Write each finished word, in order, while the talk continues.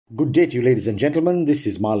Good day to you, ladies and gentlemen. This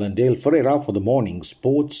is Marlon Dale Ferreira for the morning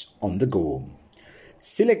Sports on the Go.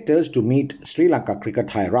 Selectors to meet Sri Lanka cricket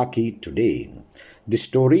hierarchy today. This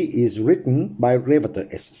story is written by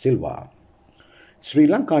Revata S. Silva. Sri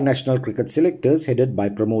Lanka national cricket selectors headed by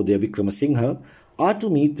Pramodaya Wickramasinghe are to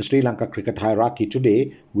meet the Sri Lanka cricket hierarchy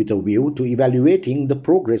today with a view to evaluating the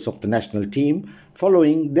progress of the national team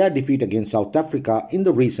following their defeat against South Africa in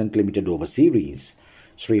the recent limited over series.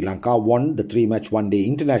 Sri Lanka won the three-match one-day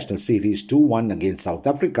international series 2-1 against South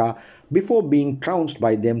Africa before being trounced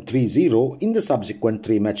by them 3-0 in the subsequent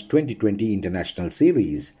three-match 2020 international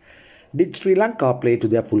series. Did Sri Lanka play to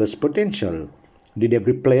their fullest potential? Did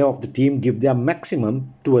every player of the team give their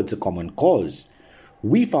maximum towards a common cause?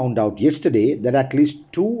 We found out yesterday that at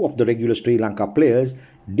least two of the regular Sri Lanka players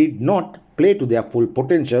did not play to their full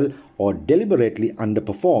potential or deliberately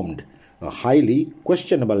underperformed, a highly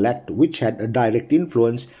questionable act which had a direct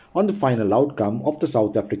influence on the final outcome of the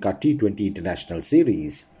South Africa T20 International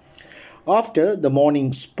Series. After the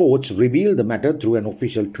morning sports revealed the matter through an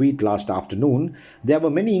official tweet last afternoon, there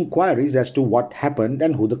were many inquiries as to what happened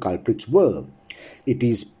and who the culprits were. It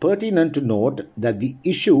is pertinent to note that the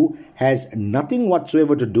issue has nothing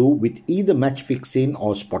whatsoever to do with either match fixing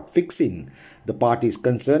or spot fixing. The parties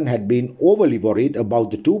concerned had been overly worried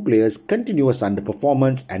about the two players' continuous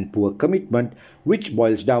underperformance and poor commitment, which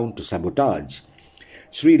boils down to sabotage.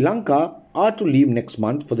 Sri Lanka are to leave next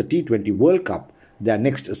month for the T20 World Cup, their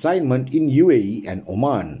next assignment in UAE and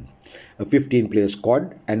Oman. A 15-player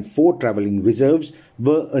squad and 4 travelling reserves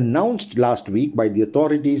were announced last week by the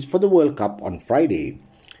authorities for the World Cup on Friday.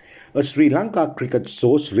 A Sri Lanka cricket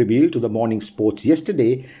source revealed to the Morning Sports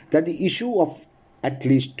yesterday that the issue of at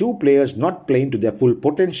least 2 players not playing to their full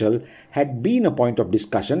potential had been a point of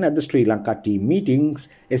discussion at the Sri Lanka team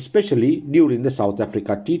meetings, especially during the South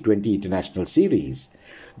Africa T20 International Series.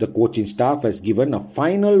 The coaching staff has given a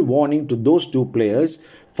final warning to those 2 players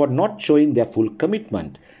for not showing their full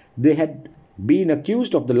commitment. They had been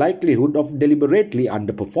accused of the likelihood of deliberately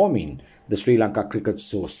underperforming, the Sri Lanka cricket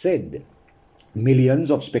source said.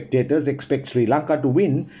 Millions of spectators expect Sri Lanka to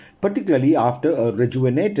win, particularly after a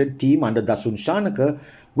rejuvenated team under Dasun Shanaka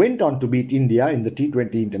went on to beat India in the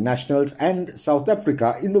T20 internationals and South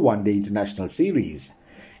Africa in the one-day international series.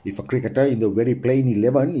 If a cricketer in the very plain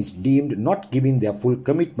 11 is deemed not giving their full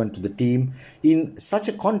commitment to the team, in such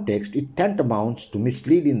a context it tantamounts to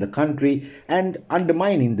misleading the country and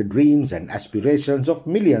undermining the dreams and aspirations of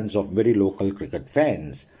millions of very local cricket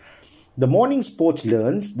fans. The Morning Sports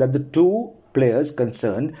learns that the 2 players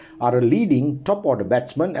concerned are a leading top-order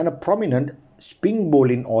batsman and a prominent spin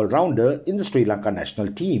bowling all-rounder in the Sri Lanka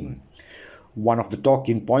national team. One of the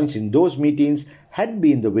talking points in those meetings had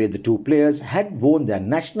been the way the 2 players had worn their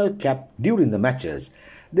national cap during the matches.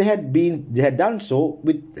 They had done so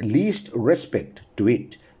with least respect to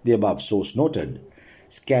it, the above source noted.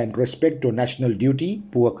 Scant respect to national duty,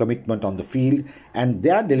 poor commitment on the field, and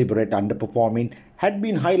their deliberate underperforming had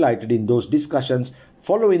been highlighted in those discussions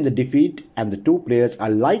following the defeat, and the 2 players are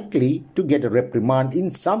likely to get a reprimand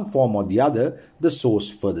in some form or the other, the source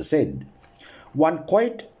further said. One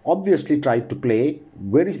quite obviously tried to play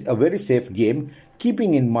a very safe game,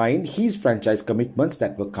 keeping in mind his franchise commitments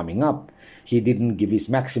that were coming up. He didn't give his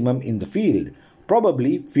maximum in the field,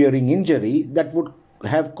 probably fearing injury that would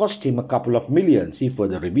have cost him a couple of millions, he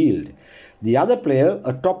further revealed. The other player,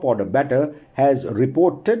 a top-order batter, has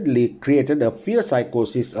reportedly created a fear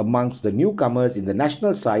psychosis amongst the newcomers in the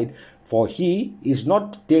national side, for he is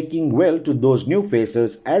not taking well to those new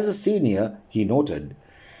faces as a senior, he noted.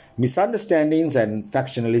 Misunderstandings and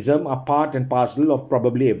factionalism are part and parcel of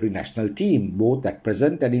probably every national team, both at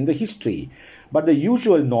present and in the history. But the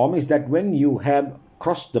usual norm is that when you have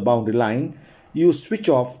crossed the boundary line, you switch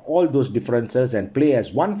off all those differences and play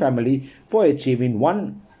as one family for achieving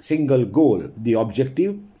one single goal, the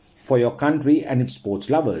objective for your country and its sports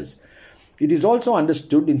lovers. It is also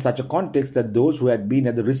understood in such a context that those who had been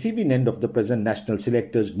at the receiving end of the present national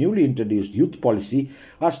selectors' newly introduced youth policy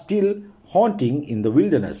are still haunting in the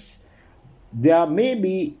wilderness. There may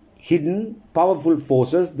be hidden, powerful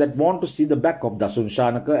forces that want to see the back of Dasun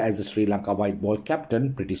Shanaka as the Sri Lanka white ball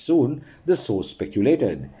captain pretty soon, the source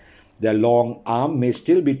speculated. Their long arm may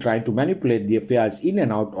still be trying to manipulate the affairs in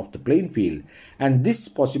and out of the playing field, and this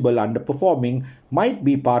possible underperforming might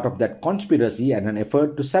be part of that conspiracy and an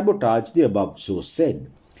effort to sabotage, the above source said.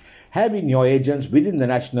 Having your agents within the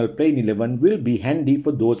national playing 11 will be handy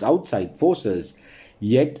for those outside forces,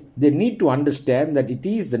 yet they need to understand that it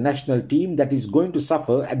is the national team that is going to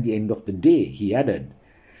suffer at the end of the day, he added.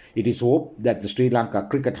 It is hoped that the Sri Lanka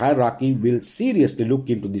cricket hierarchy will seriously look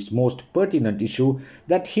into this most pertinent issue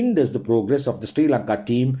that hinders the progress of the Sri Lanka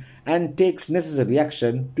team and takes necessary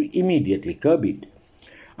action to immediately curb it.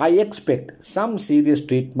 I expect some serious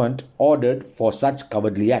treatment ordered for such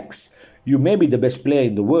cowardly acts. You may be the best player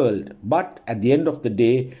in the world, but at the end of the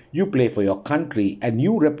day, you play for your country and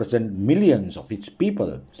you represent millions of its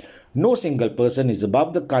people. No single person is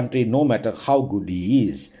above the country, no matter how good he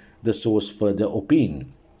is, the source further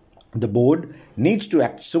opined. The board needs to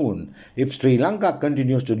act soon. If Sri Lanka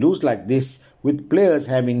continues to lose like this, with players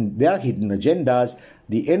having their hidden agendas,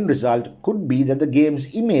 the end result could be that the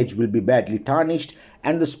game's image will be badly tarnished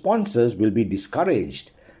and the sponsors will be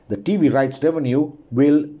discouraged. The TV rights revenue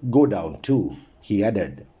will go down too, he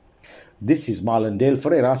added. This is Marlon Dale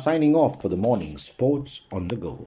Ferreira signing off for the morning Sports on the Go.